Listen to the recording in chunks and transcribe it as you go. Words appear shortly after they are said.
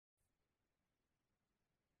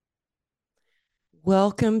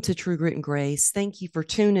Welcome to True Grit and Grace. Thank you for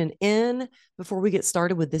tuning in. Before we get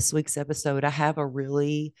started with this week's episode, I have a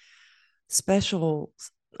really special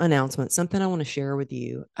announcement, something I want to share with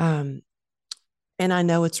you. And I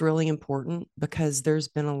know it's really important because there's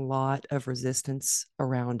been a lot of resistance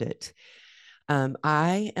around it.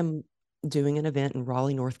 I am doing an event in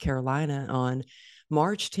Raleigh, North Carolina on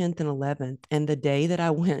March 10th and 11th. And the day that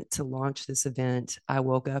I went to launch this event, I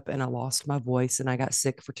woke up and I lost my voice and I got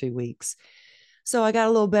sick for 2 weeks. So I got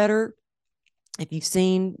a little better. If you've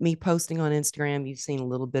seen me posting on Instagram, you've seen a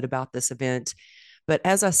little bit about this event. But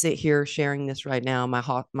as I sit here sharing this right now, my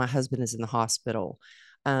husband is in the hospital.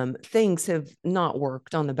 Things have not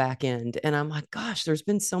worked on the back end. And I'm like, gosh, there's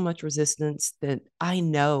been so much resistance that I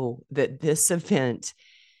know that this event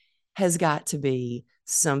has got to be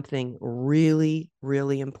something really,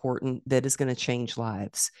 really important that is going to change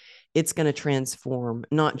lives. It's going to transform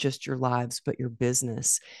not just your lives, but your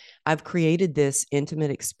business. I've created this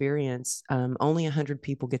intimate experience. Only 100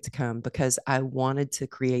 people get to come because I wanted to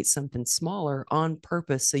create something smaller on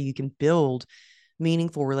purpose so you can build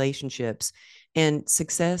meaningful relationships. And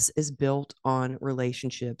success is built on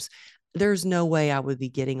relationships. There's no way I would be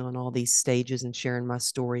getting on all these stages and sharing my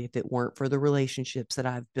story if it weren't for the relationships that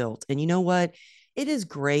I've built. And you know what? It is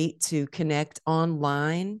great to connect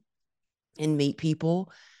online and meet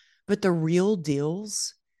people, but the real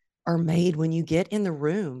deals are made when you get in the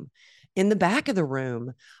room, in the back of the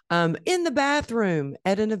room, in the bathroom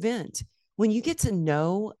at an event. When you get to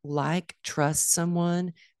know, like, trust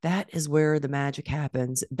someone, that is where the magic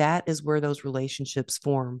happens. That is where those relationships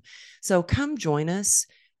form. So come join us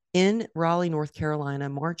in Raleigh, North Carolina,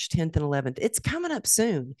 March 10th and 11th. It's coming up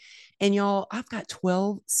soon. And y'all, I've got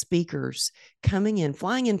 12 speakers coming in,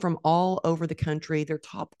 flying in from all over the country. They're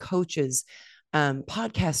top coaches,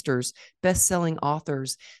 podcasters, best-selling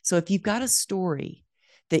authors. So if you've got a story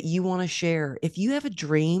that you want to share, if you have a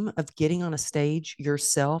dream of getting on a stage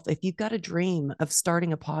yourself, if you've got a dream of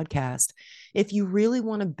starting a podcast, if you really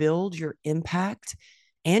want to build your impact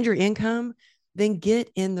and your income, then get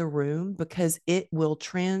in the room because it will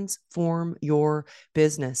transform your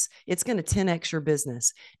business. It's going to 10x your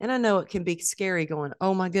business. And I know it can be scary going,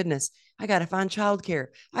 oh my goodness, I got to find childcare.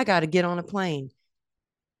 I got to get on a plane.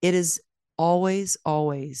 It is always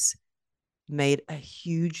made a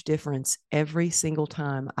huge difference every single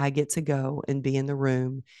time I get to go and be in the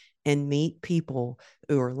room and meet people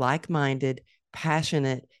who are like-minded,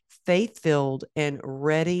 passionate, faith-filled, and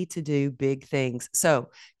ready to do big things. So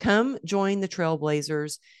come join the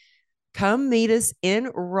Trailblazers. Come meet us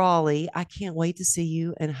in Raleigh. I can't wait to see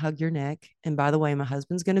you and hug your neck. And by the way, my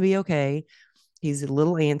husband's going to be okay. He's a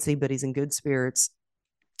little antsy, but he's in good spirits.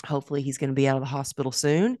 Hopefully he's going to be out of the hospital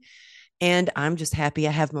soon. And I'm just happy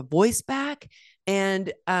I have my voice back.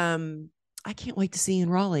 And I can't wait to see you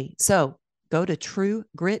in Raleigh. So go to True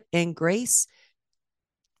Grit and Grace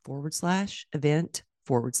 /event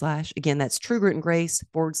 / again, that's True Grit and Grace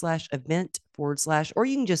 /event / or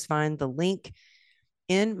you can just find the link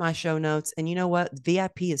in my show notes. And you know what?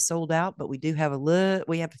 VIP is sold out, but we do have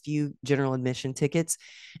we have a few general admission tickets.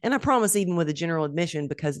 And I promise, even with a general admission,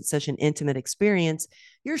 because it's such an intimate experience,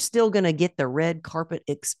 you're still going to get the red carpet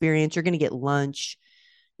experience. You're going to get lunch.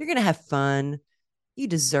 You're going to have fun. You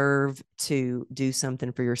deserve to do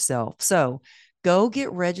something for yourself. So go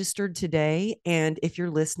get registered today. And if you're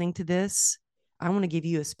listening to this, I want to give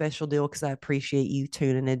you a special deal because I appreciate you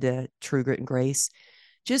tuning into True Grit and Grace.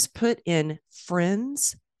 Just put in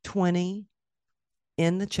friends 20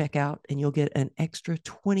 in the checkout and you'll get an extra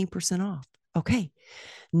 20% off. Okay,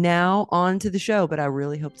 now on to the show, but I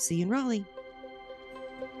really hope to see you in Raleigh.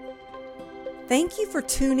 Thank you for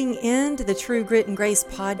tuning in to the True Grit and Grace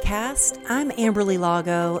podcast. I'm Amberly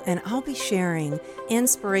Lago, and I'll be sharing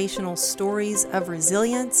inspirational stories of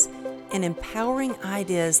resilience and empowering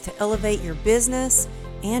ideas to elevate your business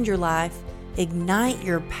and your life, ignite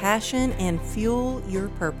your passion, and fuel your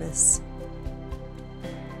purpose.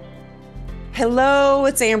 Hello,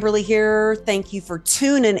 it's Amberly here. Thank you for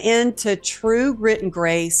tuning in to True Grit and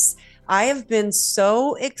Grace. I have been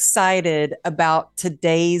so excited about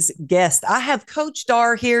today's guest. I have Coach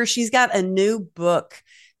Dar here. She's got a new book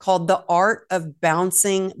called The Art of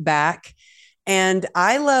Bouncing Back. And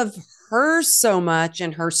I love her so much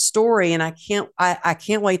and her story. And I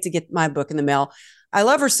can't wait to get my book in the mail. I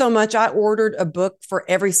love her so much. I ordered a book for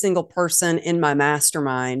every single person in my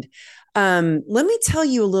mastermind. Let me tell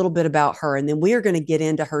you a little bit about her, and then we are going to get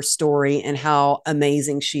into her story and how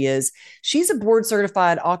amazing she is. She's a board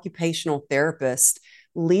certified occupational therapist,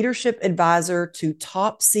 leadership advisor to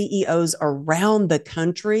top CEOs around the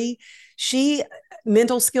country. She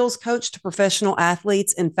mental skills coach to professional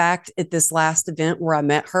athletes. In fact, at this last event where I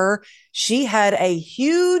met her, she had a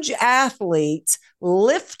huge athlete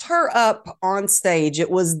lift her up on stage.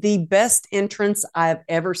 It was the best entrance I've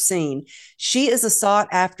ever seen. She is a sought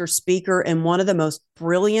after speaker and one of the most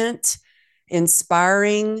brilliant,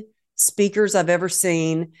 inspiring speakers I've ever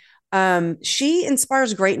seen. She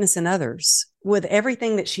inspires greatness in others with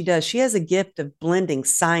everything that she does. She has a gift of blending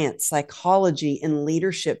science, psychology, and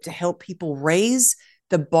leadership to help people raise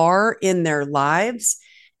the bar in their lives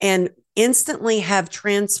and instantly have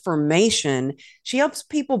transformation. She helps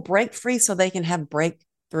people break free so they can have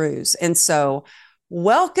breakthroughs. And so,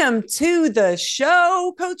 welcome to the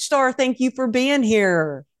show, Coach Dar. Thank you for being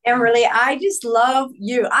here. Emily, I just love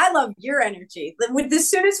you. I love your energy. As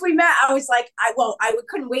soon as we met, I was like, I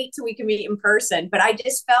couldn't wait till we could meet in person. But I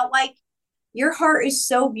just felt like your heart is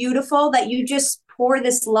so beautiful that you just pour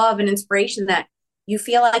this love and inspiration that you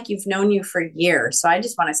feel like you've known you for years. So I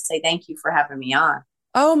just want to say thank you for having me on.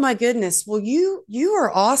 Oh my goodness. Well, you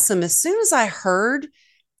are awesome. As soon as I heard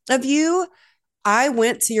of you, I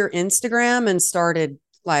went to your Instagram and started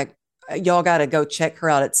like, y'all got to go check her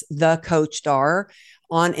out. It's the Coach Dar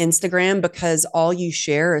on Instagram because all you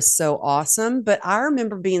share is so awesome. But I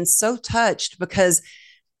remember being so touched because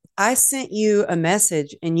I sent you a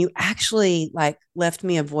message and you actually like left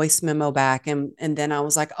me a voice memo back. And then I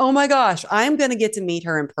was like, oh my gosh, I'm going to get to meet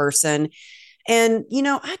her in person. And,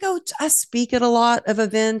 I speak at a lot of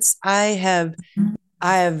events. I have,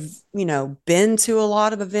 been to a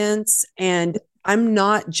lot of events and I'm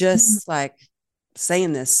not just like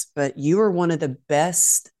saying this, but you are one of the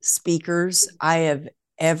best speakers I have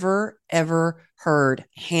ever heard,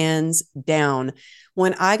 hands down.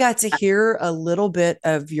 When I got to hear a little bit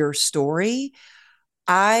of your story,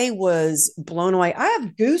 I was blown away. I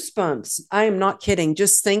have goosebumps. I am not kidding.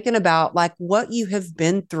 Just thinking about like what you have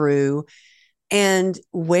been through and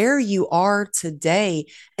where you are today.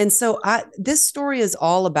 And so this story is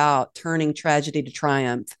all about turning tragedy to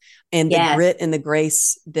triumph and the Yes, grit and the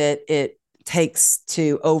grace that it takes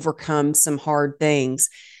to overcome some hard things.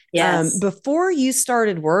 yes. Before you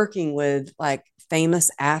started working with like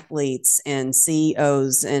famous athletes and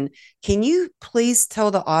CEOs, and can you please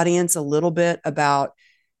tell the audience a little bit about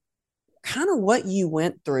kind of what you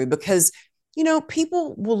went through? Because,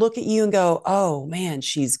 people will look at you and go, oh man,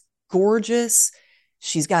 she's gorgeous.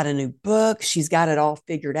 She's got a new book. She's got it all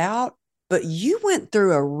figured out. But you went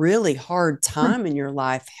through a really hard time in your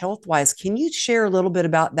life, health wise. Can you share a little bit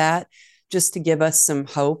about that just to give us some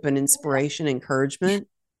hope and inspiration, encouragement?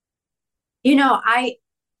 You know, I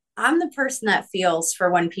I'm the person that feels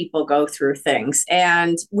for when people go through things,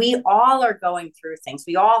 and we all are going through things.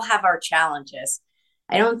 We all have our challenges.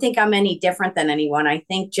 I don't think I'm any different than anyone. I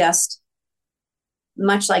think just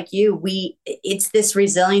much like you, we it's this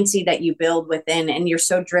resiliency that you build within, and you're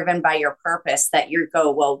so driven by your purpose that you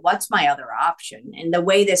go, well, what's my other option? And the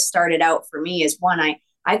way this started out for me is one,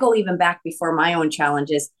 I go even back before my own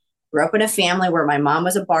challenges. Grew up in a family where my mom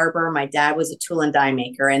was a barber, my dad was a tool and die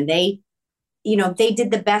maker, and they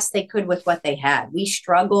did the best they could with what they had. We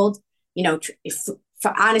struggled,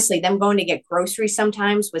 honestly, them going to get groceries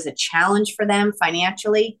sometimes was a challenge for them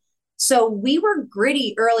financially. So we were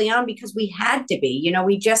gritty early on because we had to be,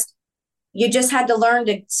 you just had to learn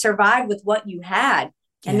to survive with what you had.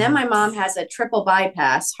 And then Yeah. my mom has a triple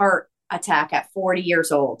bypass heart attack at 40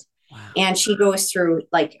 years old. Wow. And she goes through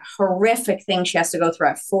like horrific things she has to go through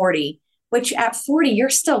at 40, which at 40,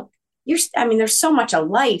 I mean, there's so much of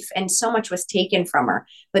life and so much was taken from her.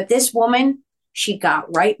 But this woman, she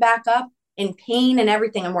got right back up in pain and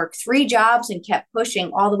everything and worked three jobs and kept pushing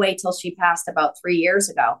all the way till she passed about 3 years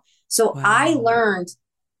ago. So I Wow. learned,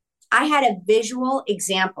 I had a visual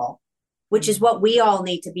example, which is what we all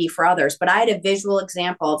need to be for others. But I had a visual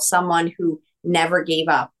example of someone who never gave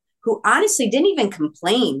up, who honestly didn't even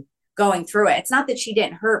complain going through it. It's not that she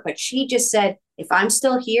didn't hurt, but she just said, if I'm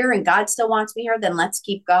still here and God still wants me here, then let's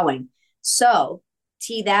keep going. So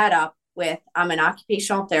tee that up with I'm an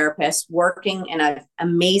occupational therapist working in an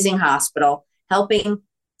amazing hospital, helping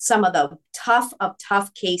some of the tough of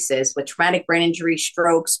tough cases with traumatic brain injury,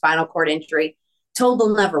 stroke, spinal cord injury, told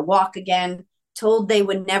they'll never walk again, told they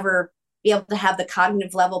would never be able to have the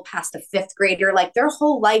cognitive level past a fifth grader. Like their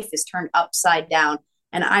whole life is turned upside down.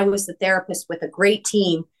 And I was the therapist with a great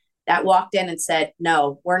team that walked in and said,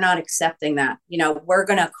 no, we're not accepting that. We're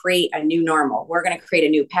going to create a new normal. We're going to create a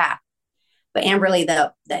new path. But Amberly,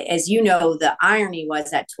 as you know, the irony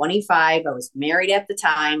was at 25, I was married at the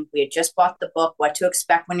time. We had just bought the book, What to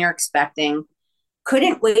Expect When You're Expecting.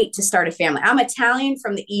 couldn't wait to start a family. I'm Italian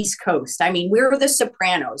from the East Coast. I mean, we're the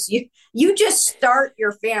Sopranos. You just start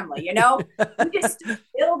your family, you just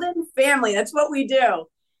build in family. That's what we do.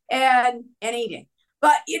 And eating.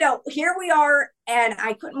 But here we are, and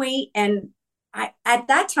I couldn't wait. And I at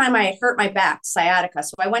that time I had hurt my back, sciatica.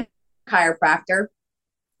 So I went to a chiropractor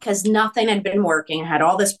because nothing had been working. I had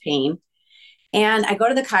all this pain. And I go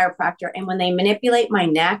to the chiropractor, and when they manipulate my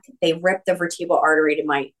neck, they rip the vertebral artery to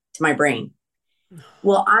my brain.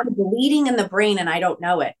 Well, I'm bleeding in the brain and I don't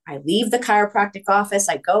know it. I leave the chiropractic office,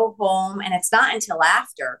 I go home, and it's not until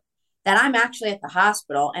after that I'm actually at the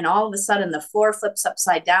hospital. And all of a sudden, the floor flips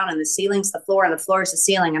upside down, and the ceiling's the floor, and the floor is the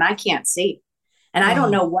ceiling, and I can't see. And I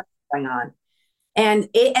don't know Oh, what's going on. And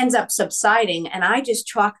it ends up subsiding. And I just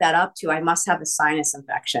chalk that up to I must have a sinus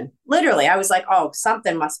infection. Literally, I was like, oh,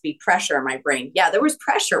 something must be pressure in my brain. Yeah, there was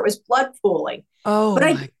pressure. It was blood pooling. oh But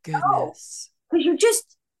I my didn't know, goodness. because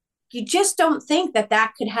you just don't think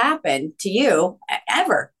that could happen to you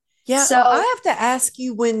ever. Yeah, I So have to ask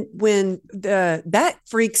you when the that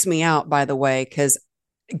freaks me out, by the way, because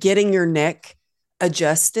getting your neck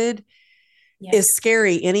adjusted yeah. is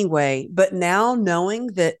scary anyway. But now knowing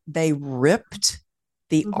that they ripped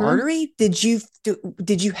the Mm-hmm. artery, did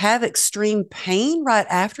you have extreme pain right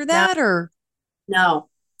after No, that, or no,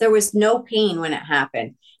 there was no pain when it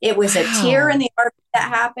happened. It was a tear in wow? the artery that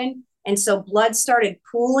happened. And so blood started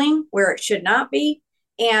pooling where it should not be.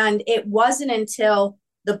 And it wasn't until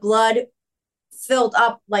the blood filled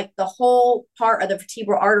up like the whole part of the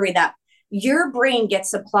vertebral artery that your brain gets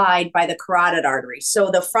supplied by the carotid artery. So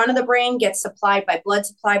the front of the brain gets supplied by blood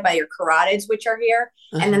supplied by your carotids, which are here.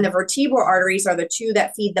 And then Uh-huh. the vertebral arteries are the two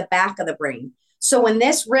that feed the back of the brain. So when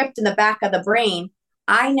this ripped in the back of the brain,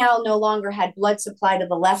 I now no longer had blood supply to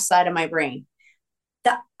the left side of my brain.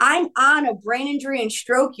 I'm on a brain injury and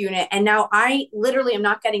stroke unit, and now I literally am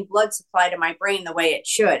not getting blood supply to my brain the way it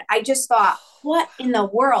should. I just thought, what in the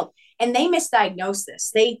world? And they misdiagnosed this.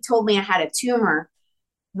 They told me I had a tumor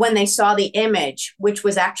when they saw the image, which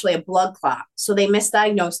was actually a blood clot. So they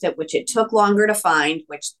misdiagnosed it, which it took longer to find,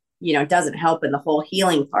 which, doesn't help in the whole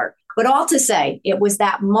healing part. But all to say, it was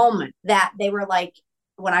that moment that they were like,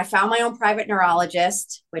 when I found my own private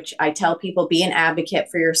neurologist, which I tell people, be an advocate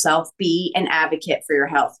for yourself, be an advocate for your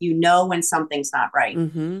health. You know when something's not right.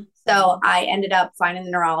 Mm-hmm. So I ended up finding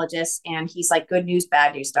the neurologist, and he's like, good news,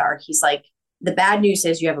 bad news, Dar. He's like, the bad news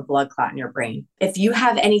is you have a blood clot in your brain. If you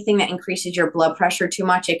have anything that increases your blood pressure too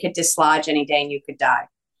much, it could dislodge any day and you could die.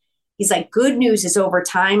 He's like, good news is over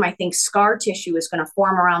time, I think scar tissue is going to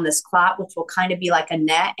form around this clot, which will kind of be like a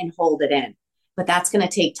net and hold it in. But that's going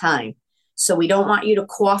to take time. So we don't want you to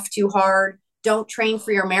cough too hard. Don't train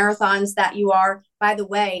for your marathons that you are. By the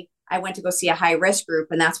way, I went to go see a high risk group,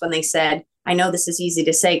 and that's when they said, I know this is easy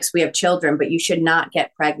to say because we have children, but you should not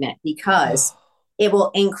get pregnant because Oh. it will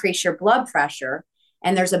increase your blood pressure.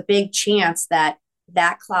 And there's a big chance that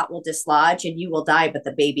clot will dislodge and you will die, but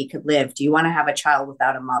the baby could live. Do you want to have a child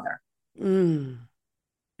without a mother? Mm.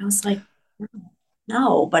 I was like,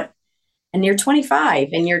 no, but, and you're 25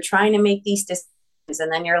 and you're trying to make these decisions.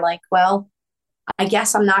 And then you're like, well, I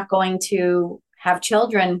guess I'm not going to have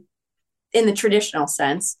children in the traditional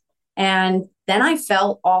sense. And then I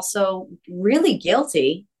felt also really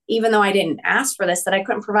guilty, even though I didn't ask for this, that I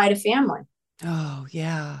couldn't provide a family. Oh,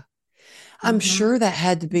 yeah. I'm Mm-hmm. sure that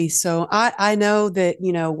had to be so. I know that,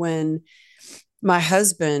 when my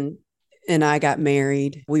husband and I got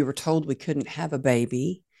married, we were told we couldn't have a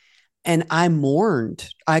baby. And I mourned.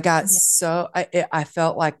 I got Yeah. so, I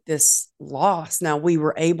felt like this loss. Now we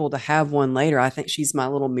were able to have one later. I think she's my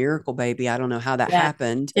little miracle baby. I don't know how that Yeah.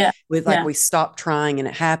 happened. Yeah. With like, Yeah. we stopped trying and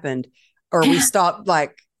it happened, or we stopped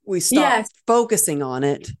Yes. focusing on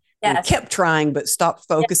it and Yes. kept trying, but stopped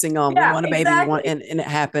Yeah. focusing on we Yeah. want a baby, we want, Exactly. and it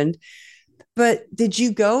happened. But did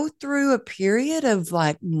you go through a period of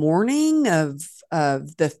like mourning of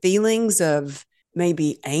the feelings of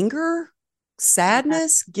maybe anger, Yeah.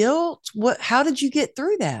 sadness, guilt? How did you get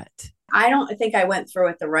through that? I don't think I went through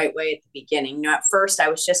it the right way at the beginning. At first I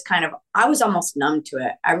was just I was almost numb to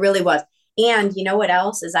it. I really was. And you know what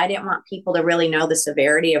else is I didn't want people to really know the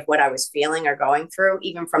severity of what I was feeling or going through,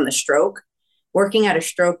 even from the stroke. Working at a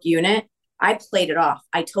stroke unit, I played it off.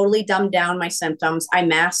 I totally dumbed down my symptoms. I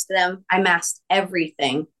masked them. I masked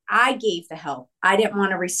everything. I gave the help. I didn't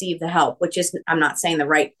want to receive the help, which is, I'm not saying the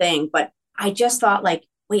right thing, but I just thought like,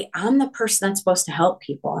 wait, I'm the person that's supposed to help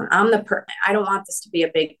people. And I don't want this to be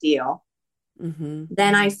a big deal. Mm-hmm.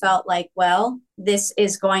 Then I felt like, well, this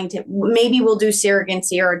is going to, maybe we'll do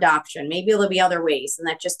surrogacy or adoption. Maybe there'll be other ways. And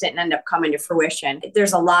that just didn't end up coming to fruition.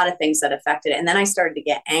 There's a lot of things that affected it. And then I started to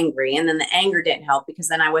get angry. And then the anger didn't help because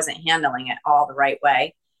then I wasn't handling it all the right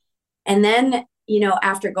way. And then,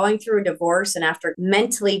 after going through a divorce and after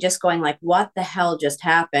mentally just going like, what the hell just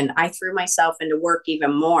happened? I threw myself into work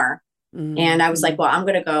even more. And I was like, well, I'm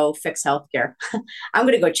going to go fix healthcare. I'm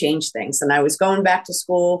going to go change things. And I was going back to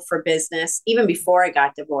school for business even before I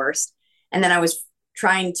got divorced. And then I was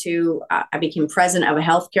I became president of a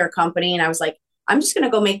healthcare company. And I was like, I'm just going to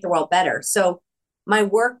go make the world better. So my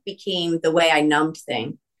work became the way I numbed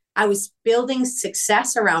things. I was building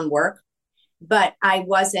success around work, but I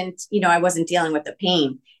wasn't dealing with the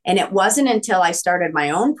pain. And it wasn't until I started my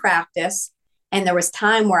own practice and there was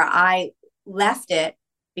time where I left it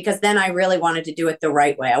because then I really wanted to do it the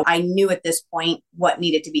right way. I knew at this point what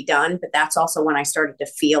needed to be done, but that's also when I started to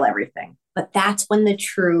feel everything. But that's when the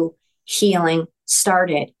true healing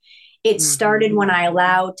started. It started when I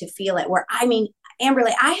allowed to feel it,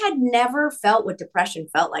 Amberly, I had never felt what depression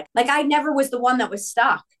felt like. Like I never was the one that was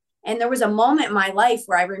stuck. And there was a moment in my life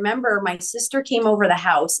where I remember my sister came over the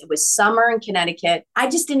house. It was summer in Connecticut. I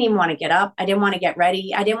just didn't even want to get up. I didn't want to get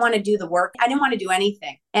ready. I didn't want to do the work. I didn't want to do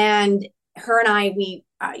anything. And her and I,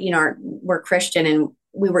 we're Christian and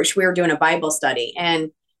we were doing a Bible study.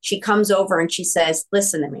 And she comes over and she says,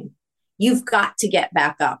 listen to me, you've got to get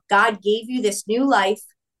back up. God gave you this new life.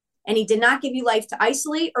 And he did not give you life to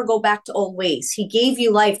isolate or go back to old ways. He gave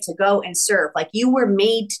you life to go and serve. Like you were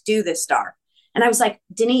made to do this, Dar. And I was like,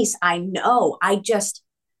 Denise, I know.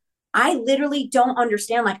 I literally don't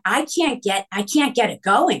understand. Like I can't get it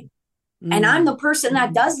going. And I'm the person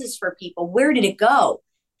that does this for people. Where did it go?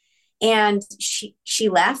 And she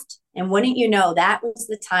left. And wouldn't you know, that was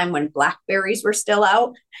the time when Blackberries were still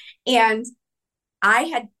out. And I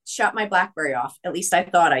had shut my Blackberry off. At least I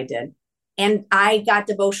thought I did. And I got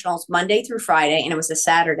devotionals Monday through Friday, and it was a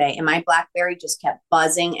Saturday, and my Blackberry just kept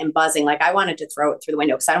buzzing and buzzing. Like I wanted to throw it through the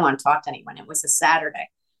window because I don't want to talk to anyone. It was a Saturday,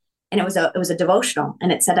 and it was a devotional,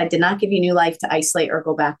 and it said, "I did not give you new life to isolate or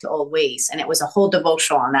go back to old ways." And it was a whole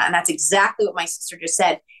devotional on that, and that's exactly what my sister just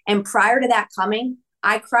said. And prior to that coming,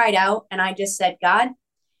 I cried out, and I just said, "God,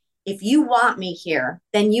 if you want me here,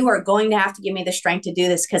 then you are going to have to give me the strength to do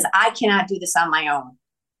this because I cannot do this on my own."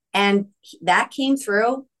 And that came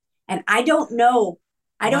through. And I don't know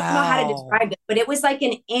how to describe it, but it was like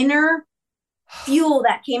an inner fuel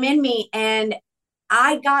that came in me. And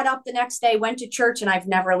I got up the next day, went to church, and I've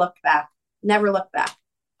never looked back. Never looked back.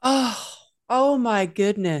 Oh my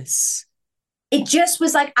goodness. It just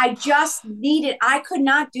was like, I could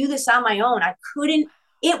not do this on my own. I couldn't,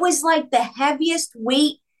 it was like the heaviest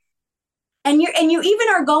weight. And you even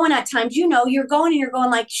are going at times, you're going and you're going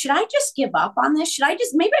like, should I just give up on this?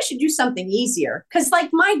 Maybe I should do something easier? Because like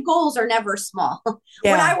my goals are never small.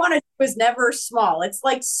 Yeah. What I want to do is never small. It's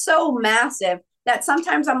like so massive that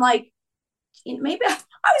sometimes I'm like, maybe I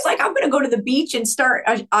was like, I'm going to go to the beach and start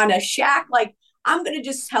on a shack. Like I'm going to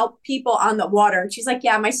just help people on the water. And she's like,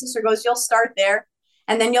 yeah, my sister goes, you'll start there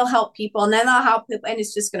and then you'll help people and then I'll help people and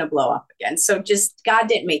it's just going to blow up again. So just God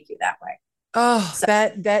didn't make you that way. Oh,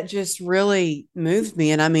 that just really moved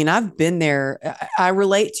me. And I mean, I've been there. I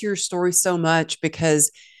relate to your story so much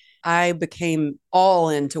because I became all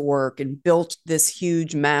into work and built this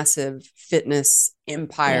huge, massive fitness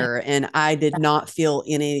empire. Yeah. And I did not feel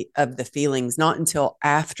any of the feelings, not until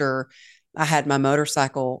after I had my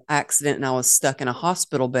motorcycle accident and I was stuck in a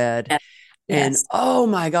hospital bed. Yes. And oh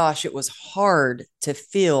my gosh, it was hard to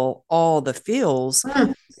feel all the feels.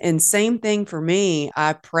 And same thing for me.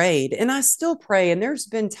 I prayed and I still pray. And there's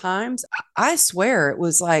been times, I swear it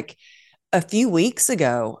was like a few weeks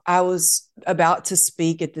ago, I was about to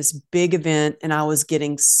speak at this big event and I was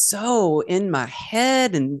getting so in my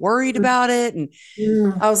head and worried about it. And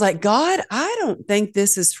I was like, God, I don't think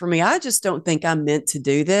this is for me. I just don't think I'm meant to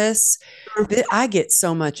do this. I get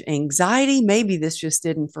so much anxiety. Maybe this just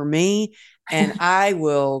isn't for me. And I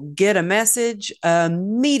will get a message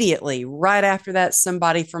immediately. Right after that,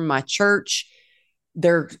 somebody from my church,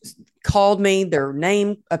 they're called me, their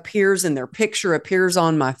name appears and their picture appears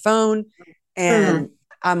on my phone. And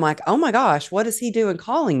I'm like, oh my gosh, what is he doing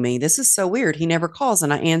calling me? This is so weird. He never calls.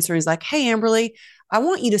 And I answer. And he's like, hey, Amberly, I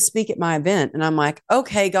want you to speak at my event. And I'm like,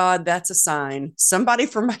 okay, God, that's a sign. Somebody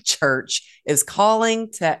from my church is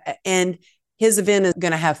calling and his event is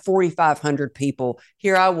going to have 4,500 people.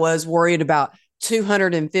 Here I was worried about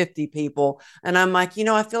 250 people. And I'm like,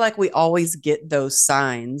 I feel like we always get those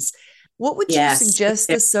signs. What would you suggest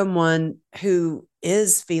to someone who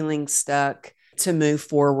is feeling stuck to move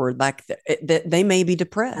forward? Like they may be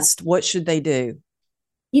depressed. What should they do?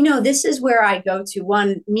 This is where I go to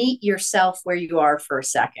one, meet yourself where you are for a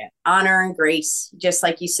second. Honor and grace, just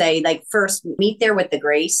like you say, like first meet there with the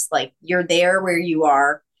grace, like you're there where you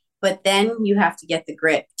are. But then you have to get the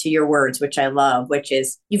grit to your words, which I love, which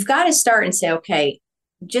is you've got to start and say, okay,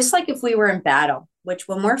 just like if we were in battle, which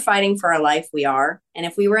when we're fighting for our life, we are. And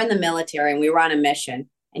if we were in the military and we were on a mission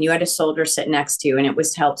and you had a soldier sit next to you and it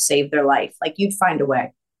was to help save their life, like you'd find a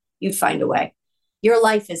way. You'd find a way. Your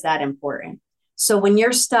life is that important. So when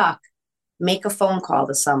you're stuck, make a phone call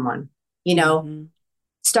to someone, you know, Mm-hmm.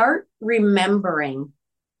 start remembering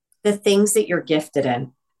the things that you're gifted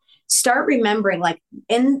in. Start remembering, like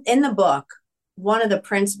in the book, one of the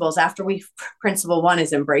principles after we principle one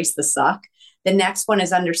is embrace the suck. The next one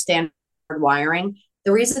is understand hardwiring.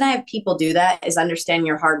 The reason I have people do that is understand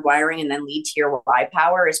your hardwiring and then lead to your why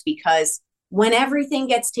power is because when everything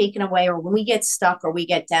gets taken away or when we get stuck or we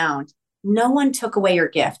get down, no one took away your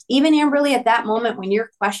gift. Even Amberly, at that moment when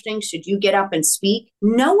you're questioning, should you get up and speak?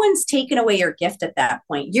 No one's taken away your gift at that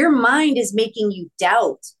point. Your mind is making you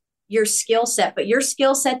doubt your skill set, but your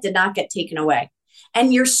skill set did not get taken away.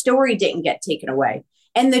 And your story didn't get taken away.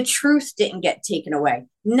 And the truth didn't get taken away.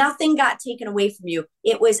 Nothing got taken away from you.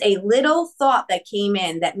 It was a little thought that came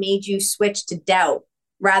in that made you switch to doubt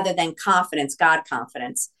rather than confidence, God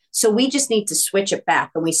confidence. So we just need to switch it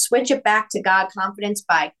back. And we switch it back to God confidence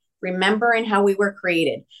by remembering how we were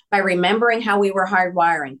created, by remembering how we were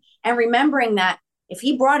hardwiring, and remembering that if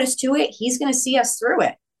He brought us to it, He's going to see us through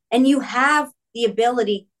it. And you have the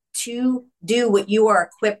ability to do what you are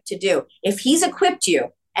equipped to do. If He's equipped you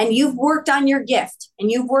and you've worked on your gift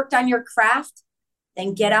and you've worked on your craft,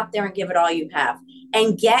 then get out there and give it all you have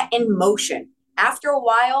and get in motion. After a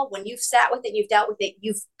while, when you've sat with it, you've dealt with it,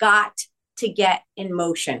 you've got to get in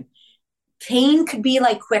motion. Pain could be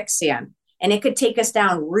like quicksand and it could take us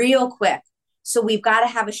down real quick. So we've got to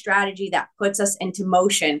have a strategy that puts us into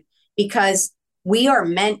motion because we are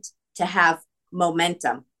meant to have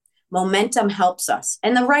momentum. Momentum helps us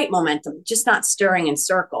and the right momentum, just not stirring in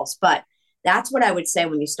circles. But that's what I would say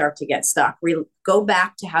when you start to get stuck. Go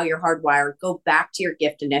back to how you're hardwired, go back to your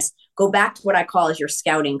giftedness, go back to what I call as your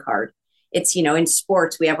scouting card. It's, in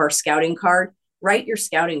sports, we have our scouting card. Write your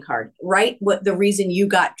scouting card, write what the reason you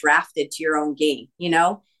got drafted to your own game.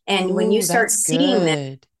 And when you Ooh, start that's seeing that,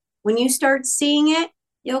 good. when you start seeing it,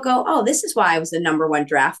 you'll go, oh, this is why I was the number one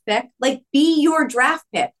draft pick. Like, be your draft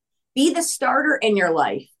pick, be the starter in your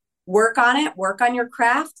life. Work on it, work on your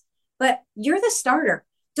craft, but you're the starter.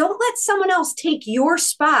 Don't let someone else take your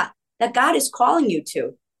spot that God is calling you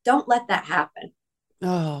to. Don't let that happen.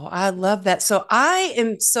 Oh, I love that. So I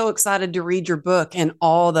am so excited to read your book and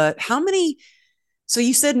how many, so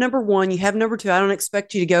you said number one, you have number two. I don't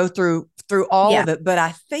expect you to go through all Yeah. of it, but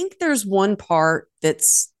I think there's one part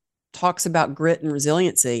that's talks about grit and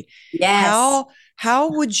resiliency. Yes.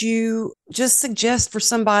 How would you just suggest for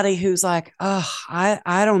somebody who's like, oh,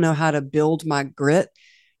 I don't know how to build my grit.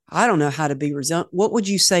 I don't know how to be resilient. What would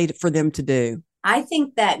you say for them to do? I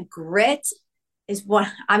think that grit is one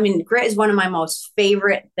of my most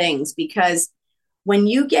favorite things because when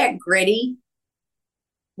you get gritty,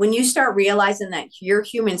 when you start realizing that your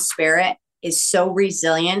human spirit is so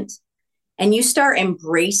resilient and you start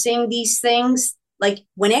embracing these things, like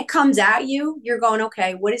when it comes at you, you're going,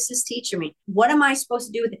 okay, what is this teaching me? What am I supposed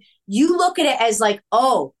to do with it? You look at it as like,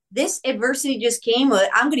 oh, this adversity just came, well,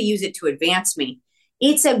 I'm going to use it to advance me.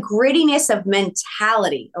 It's a grittiness of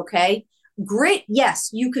mentality, okay? Grit, yes,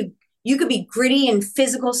 you could be gritty in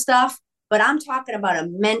physical stuff, but I'm talking about a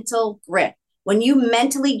mental grit. When you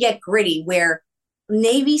mentally get gritty, where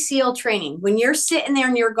Navy SEAL training, when you're sitting there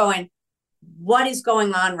and you're going, what is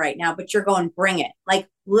going on right now? But you're going, bring it. Like,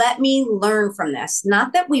 let me learn from this.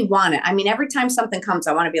 Not that we want it. I mean, every time something comes,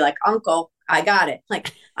 I want to be like, Uncle, I got it.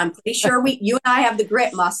 Like, I'm pretty sure you and I have the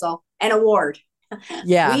grit muscle and award.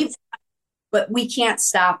 Yeah. We've, but we can't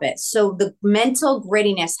stop it. So the mental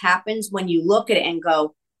grittiness happens when you look at it and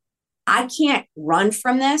go, I can't run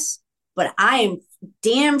from this, but I am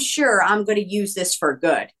damn sure I'm going to use this for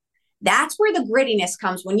good. That's where the grittiness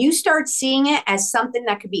comes when you start seeing it as something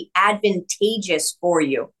that could be advantageous for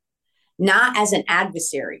you, not as an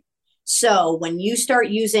adversary. So when you start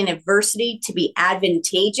using adversity to be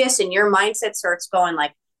advantageous and your mindset starts going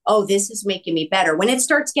like, oh, this is making me better. When it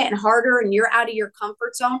starts getting harder and you're out of your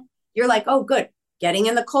comfort zone, you're like, oh, good. Getting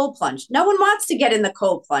in the cold plunge. No one wants to get in the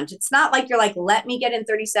cold plunge. It's not like you're like, let me get in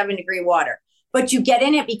 37-degree water, but you get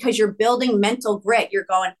in it because you're building mental grit. You're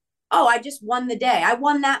going, oh, I just won the day. I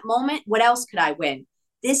won that moment. What else could I win?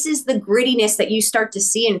 This is the grittiness that you start to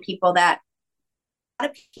see in people that a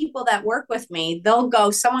lot of people that work with me, they'll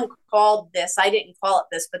go, someone called this, I didn't call it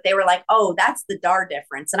this, but they were like, oh, that's the Dar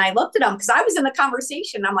difference. And I looked at them because I was in the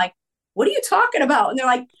conversation. I'm like, what are you talking about? And they're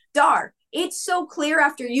like, Dar, it's so clear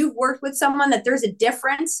after you've worked with someone that there's a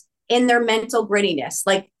difference in their mental grittiness.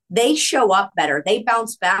 Like they show up better, they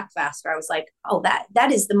bounce back faster. I was like, oh,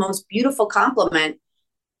 that is the most beautiful compliment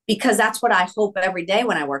because that's what I hope every day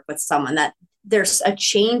when I work with someone, that there's a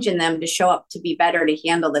change in them to show up to be better, to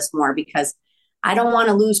handle this more, because I don't want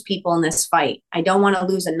to lose people in this fight. I don't want to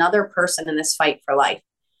lose another person in this fight for life.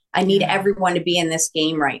 I need Yeah. everyone to be in this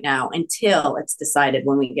game right now until it's decided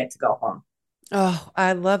when we get to go home. Oh,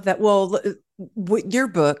 I love that. Well, with your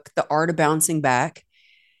book, The Art of Bouncing Back,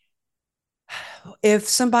 if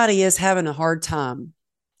somebody is having a hard time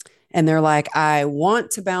and they're like, I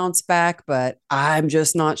want to bounce back, but I'm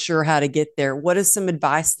just not sure how to get there, what is some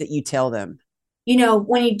advice that you tell them?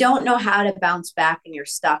 When you don't know how to bounce back and you're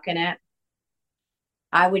stuck in it,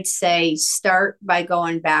 I would say start by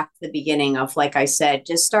going back to the beginning of, like I said,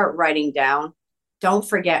 just start writing down. Don't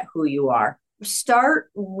forget who you are. Start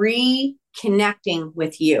reconnecting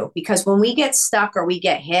with you, because when we get stuck or we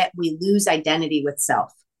get hit, we lose identity with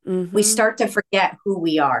self. We Mm-hmm. start to forget who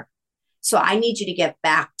we are. So I need you to get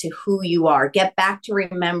back to who you are. Get back to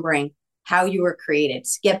remembering how you were created.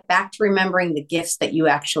 Get back to remembering the gifts that you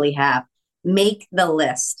actually have. Make the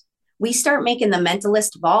list. We start making the mental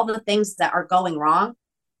list of all the things that are going wrong.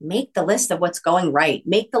 Make the list of what's going right.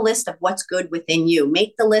 Make the list of what's good within you.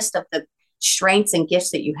 Make the list of the strengths and gifts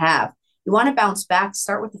that you have. You want to bounce back,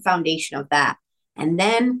 start with the foundation of that. And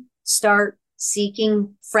then start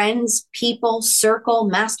seeking friends, people, circle,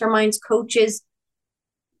 masterminds, coaches,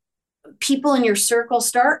 people in your circle.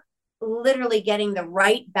 Start literally getting the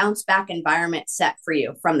right bounce back environment set for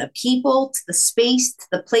you, from the people to the space to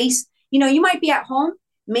the place. You might be at home.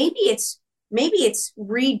 Maybe it's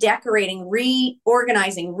redecorating,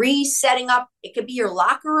 reorganizing, resetting up. It could be your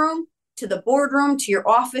locker room to the boardroom to your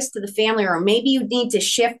office to the family room. Maybe you need to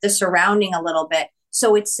shift the surrounding a little bit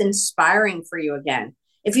so it's inspiring for you again.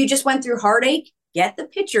 If you just went through heartache, get the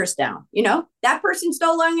pictures down. That person's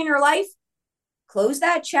no longer in your life. Close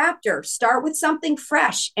that chapter. Start with something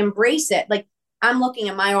fresh. Embrace it. Like, I'm looking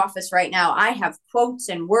at my office right now. I have quotes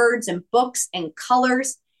and words and books and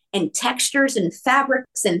colors and textures and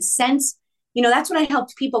fabrics and scents. That's what I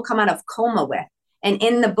helped people come out of coma with. And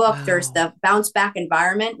in the book, there's Wow. the bounce back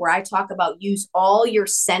environment where I talk about use all your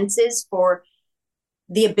senses for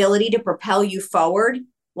the ability to propel you forward.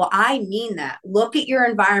 Well, I mean that. Look at your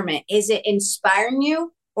environment. Is it inspiring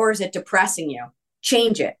you or is it depressing you?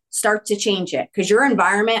 Change it. Start to change it, because your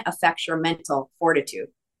environment affects your mental fortitude.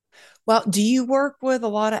 Well, do you work with a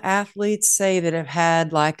lot of athletes, say, that have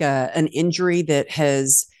had like an injury that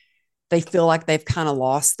has they feel like they've kind of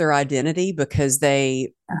lost their identity because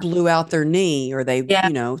they blew out their knee or they,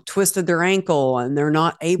 Yeah. twisted their ankle and they're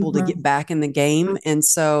not able to get Mm-hmm. back in the game. And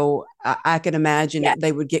so I could imagine Yeah. that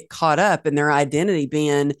they would get caught up in their identity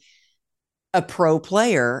being a pro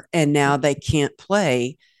player and now they can't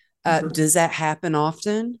play. Mm-hmm. Does that happen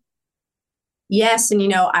often? Yes.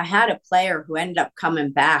 And, I had a player who ended up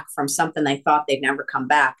coming back from something they thought they'd never come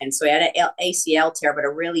back. And so he had an ACL tear, but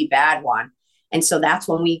a really bad one. And so that's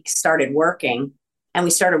when we started working, and we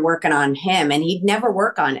started working on him. And he'd never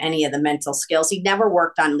worked on any of the mental skills. He'd never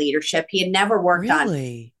worked on leadership. He had never worked on,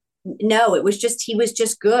 Really? no, he was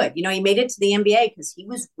just good. He made it to the NBA because he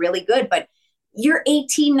was really good. But you're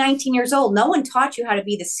 18, 19 years old. No one taught you how to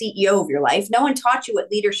be the CEO of your life. No one taught you what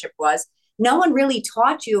leadership was. No one really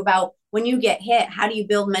taught you about, when you get hit, how do you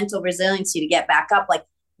build mental resiliency to get back up? Like,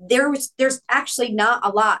 there's actually not a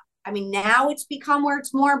lot. I mean, now it's become where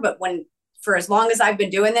it's more, but for as long as I've been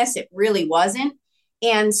doing this, it really wasn't.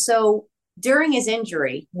 And so during his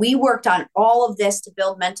injury, we worked on all of this to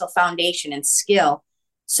build mental foundation and skill.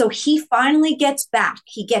 So he finally gets back.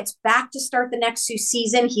 He gets back to start the next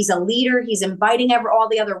season. He's a leader. He's inviting all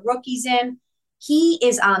the other rookies in. He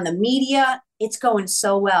is on the media. It's going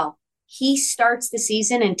so well. He starts the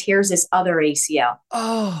season and tears his other ACL.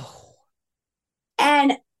 Oh,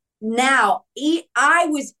 And now I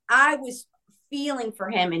was feeling for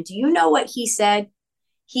him. And do you know what he said?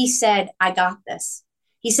 He said, I got this.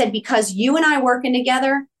 He said, because you and I working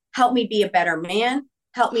together help me be a better man,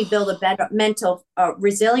 help me build a better mental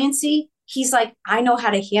resiliency. He's like, I know how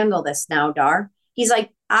to handle this now, Dar. He's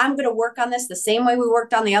like, I'm going to work on this the same way we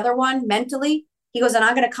worked on the other one mentally. He goes, and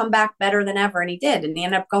I'm going to come back better than ever. And he did. And he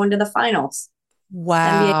ended up going to the finals. NBA.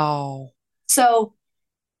 wow. So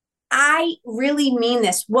I really mean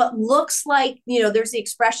this. What looks like, there's the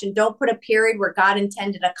expression, don't put a period where God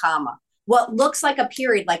intended a comma. What looks like a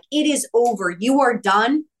period, like it is over, you are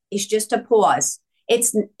done, is just a pause.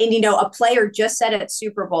 A player just said at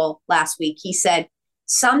Super Bowl last week, he said,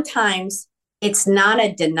 sometimes it's not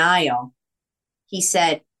a denial. He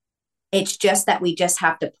said, it's just that we just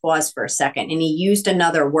have to pause for a second. And he used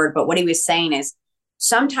another word, but what he was saying is,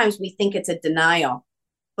 sometimes we think it's a denial,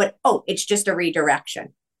 but it's just a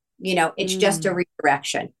redirection. It's just a Mm.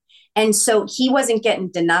 redirection. And so he wasn't getting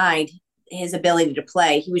denied. his ability to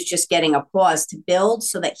play. He was just getting a pause to build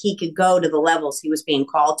so that he could go to the levels he was being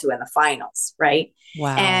called to in the finals, right?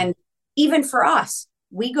 Wow. And even for us,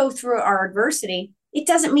 we go through our adversity. It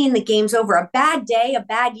doesn't mean the game's over. A bad day, a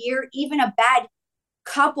bad year, even a bad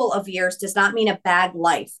couple of years does not mean a bad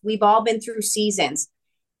life. We've all been through seasons.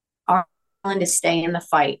 Are you willing to stay in the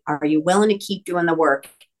fight? Are you willing to keep doing the work?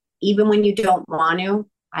 Even when you don't want to,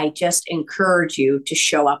 I just encourage you to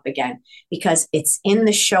show up again, because it's in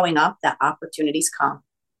the showing up that opportunities come.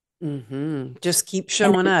 Just keep And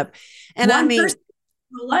showing up. And I one mean, person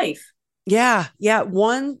life. yeah, yeah.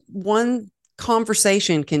 One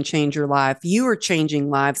conversation can change your life. You are changing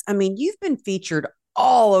lives. I mean, you've been featured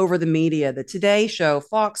all over the media, the Today Show,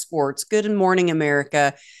 Fox Sports, Good Morning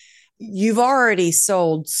America. You've already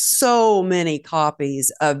sold so many copies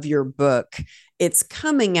of your book. It's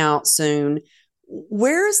coming out soon.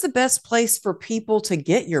 Where is the best place for people to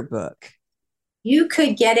get your book? You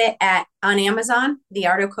could get it at on Amazon, The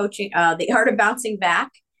Art of Coaching, The Art of Bouncing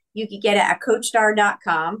Back. You could get it at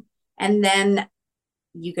coachdar.com. And then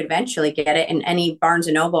you could eventually get it in any Barnes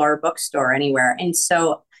and Noble or bookstore anywhere. And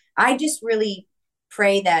so I just really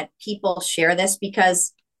pray that people share this,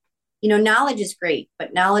 because knowledge is great,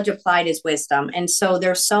 but knowledge applied is wisdom. And so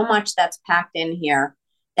there's so much that's packed in here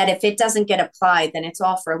that if it doesn't get applied, then it's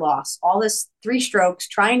all for loss. All this 3 strokes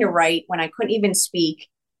trying to write when I couldn't even speak,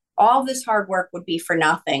 all this hard work would be for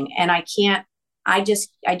nothing. And I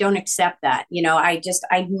don't accept that.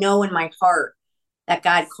 I know in my heart that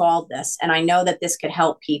God called this, and I know that this could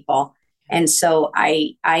help people. And so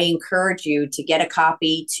I encourage you to get a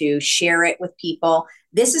copy, to share it with people.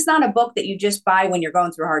 This is not a book that you just buy when you're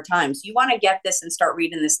going through hard times. You want to get this and start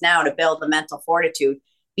reading this now to build the mental fortitude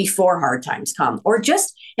before hard times come.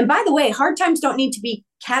 And by the way, hard times don't need to be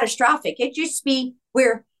catastrophic. It just be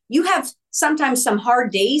where you have sometimes some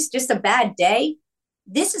hard days, just a bad day.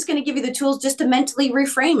 This is going to give you the tools just to mentally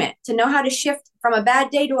reframe it, to know how to shift from a bad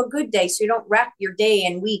day to a good day, so you don't wreck your day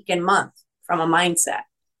and week and month from a mindset.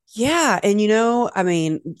 Yeah. And, I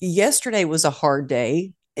mean, yesterday was a hard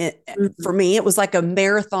day. For Mm-hmm. me, it was like a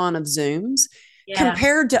marathon of Zooms Yeah.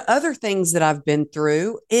 compared to other things that I've been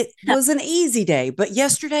through. It was an easy day, but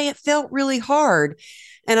yesterday it felt really hard.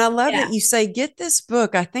 And I love that Yeah. you say, get this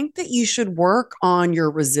book. I think that you should work on your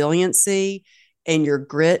resiliency and your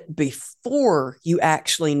grit before you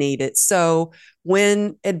actually need it. So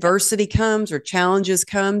when adversity comes or challenges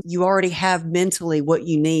come, you already have mentally what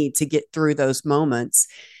you need to get through those moments.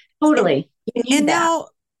 Totally. You need And that. now,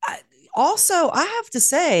 also, I have to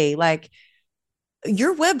say, like,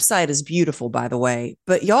 your website is beautiful, by the way.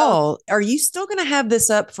 But Oh, y'all, are you still going to have this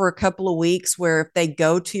up for a couple of weeks where if they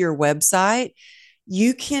go to your website,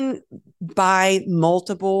 you can buy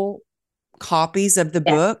multiple copies of the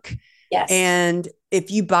yes. book? Yes. And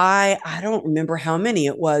if you buy, I don't remember how many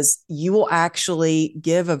it was, you will actually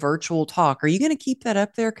give a virtual talk. Are you going to keep that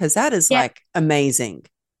up there? Because that is Yeah. like amazing.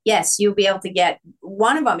 Yes. You'll be able to get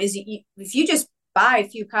one of them is if you just buy a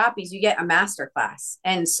few copies, you get a master class.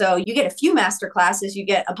 And so you get a few master classes, you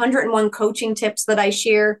get 101 coaching tips that I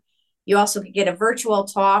share. You also get a virtual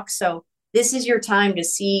talk. So this is your time to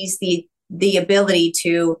seize the ability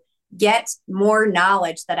to get more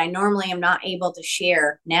knowledge that I normally am not able to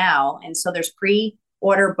share now. And so there's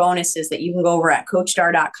pre-order bonuses that you can go over at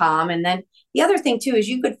coachdar.com. And then the other thing too is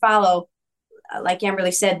you could follow, like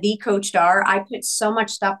Amberly said, the Coach Dar. I put so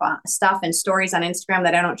much stuff and stories on Instagram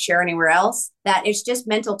that I don't share anywhere else, that it's just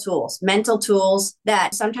mental tools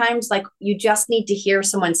that sometimes like you just need to hear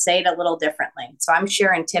someone say it a little differently. So I'm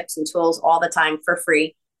sharing tips and tools all the time for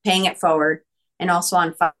free, paying it forward, and also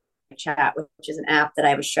on Chat, which is an app that I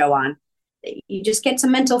have a show on. You just get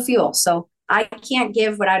some mental fuel. So I can't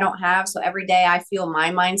give what I don't have. So every day I fuel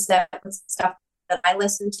my mindset with stuff that I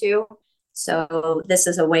listen to. So this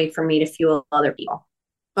is a way for me to fuel other people.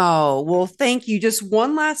 Oh, well, thank you. Just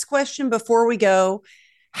one last question before we go.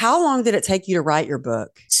 How long did it take you to write your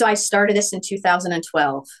book? So I started this in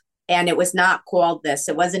 2012, and it was not called this.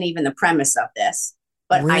 It wasn't even the premise of this,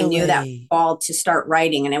 but I knew that Really? called to start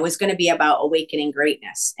writing, and it was going to be about awakening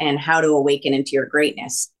greatness and how to awaken into your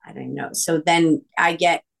greatness. I didn't know. So then I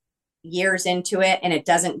get years into it and it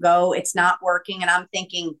doesn't go, it's not working. And I'm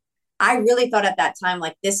thinking, I really thought at that time,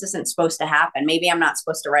 like, this isn't supposed to happen. Maybe I'm not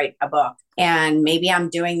supposed to write a book, and maybe I'm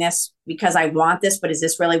doing this because I want this, but is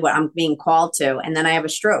this really what I'm being called to? And then I have a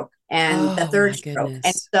stroke, and the Oh, third my stroke. And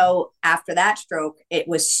goodness. so after that stroke, it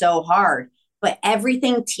was so hard, but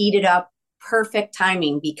everything teed it up perfect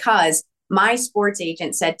timing, because my sports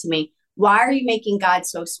agent said to me, why are you making God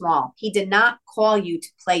so small? He did not call you to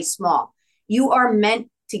play small. You are meant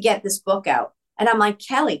to get this book out. And I'm like,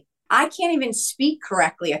 Kelly, I can't even speak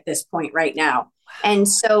correctly at this point right now. And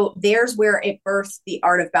so there's where it birthed The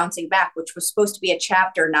Art of Bouncing Back, which was supposed to be a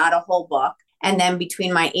chapter, not a whole book. And then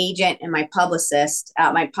between my agent and my publicist,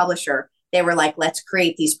 my publisher, they were like, let's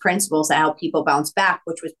create these principles to help people bounce back,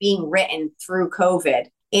 which was being written through COVID.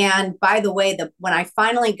 And by the way, when I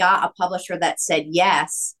finally got a publisher that said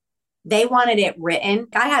yes, they wanted it written.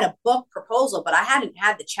 I had a book proposal, but I hadn't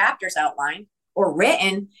had the chapters outlined or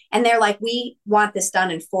written. And they're like, we want this done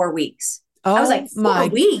in 4 weeks. I was Oh like, my 4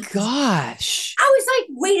 weeks? gosh. I was like,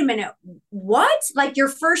 wait a minute, what? Like your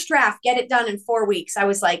first draft, get it done in 4 weeks. I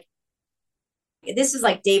was like, this is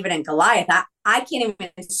like David and Goliath. I can't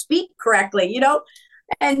even speak correctly,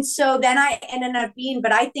 And so then I ended up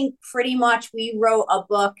but I think pretty much we wrote a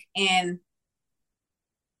book in,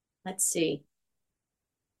 let's see,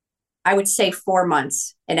 I would say 4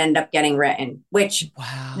 months it ended up getting written, which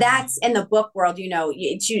that's in the book world,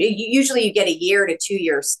 usually you get a year to 2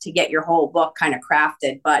 years to get your whole book kind of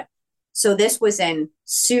crafted. But so this was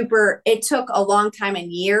it took a long time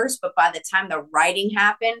and years, but by the time the writing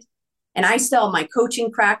happened, and I still, my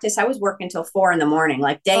coaching practice, I was working till 4 a.m,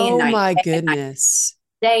 like day and Oh night. my goodness.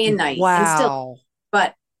 Day and night. Wow. And still,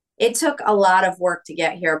 but it took a lot of work to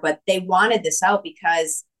get here, but they wanted this out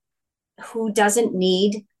because who doesn't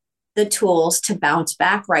need the tools to bounce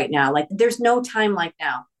back right now? Like there's no time like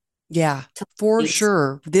now. Yeah, for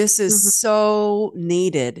sure. This is so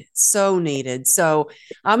needed. So needed. So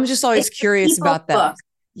I'm just always curious about that.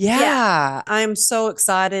 Yeah, I'm so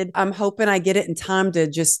excited. I'm hoping I get it in time to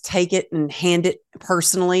just take it and hand it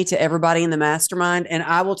personally to everybody in the mastermind. And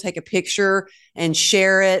I will take a picture and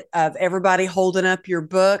share it of everybody holding up your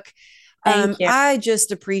book. Thank you. I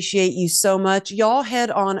just appreciate you so much. Y'all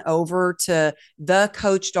head on over to the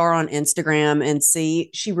Coach Dar on Instagram and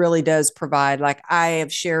see. She really does provide. Like I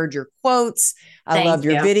have shared your quotes. I love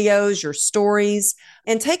your videos, your stories,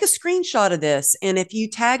 and take a screenshot of this. And if you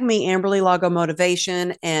tag me, Amberly Lago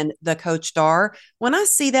Motivation and the Coach Dar, when I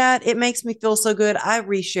see that, it makes me feel so good. I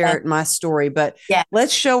reshare it in my story, but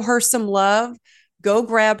let's show her some love. Go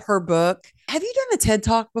grab her book. Have you done a TED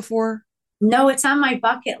Talk before? No, it's on my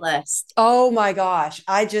bucket list. Oh my gosh.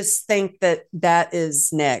 I just think that is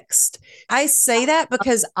next. I say that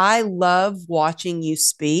because I love watching you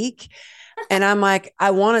speak. And I'm like, I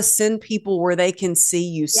want to send people where they can see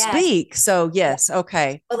you speak. So yes.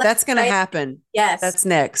 Okay. Well, that's going to happen. Yes. That's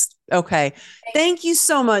next. Okay. Thank you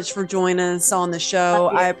so much for joining us on the show.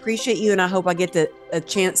 I appreciate you. And I hope I get a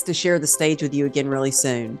chance to share the stage with you again really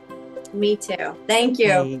soon. Me too. Thank you.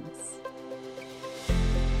 Thanks.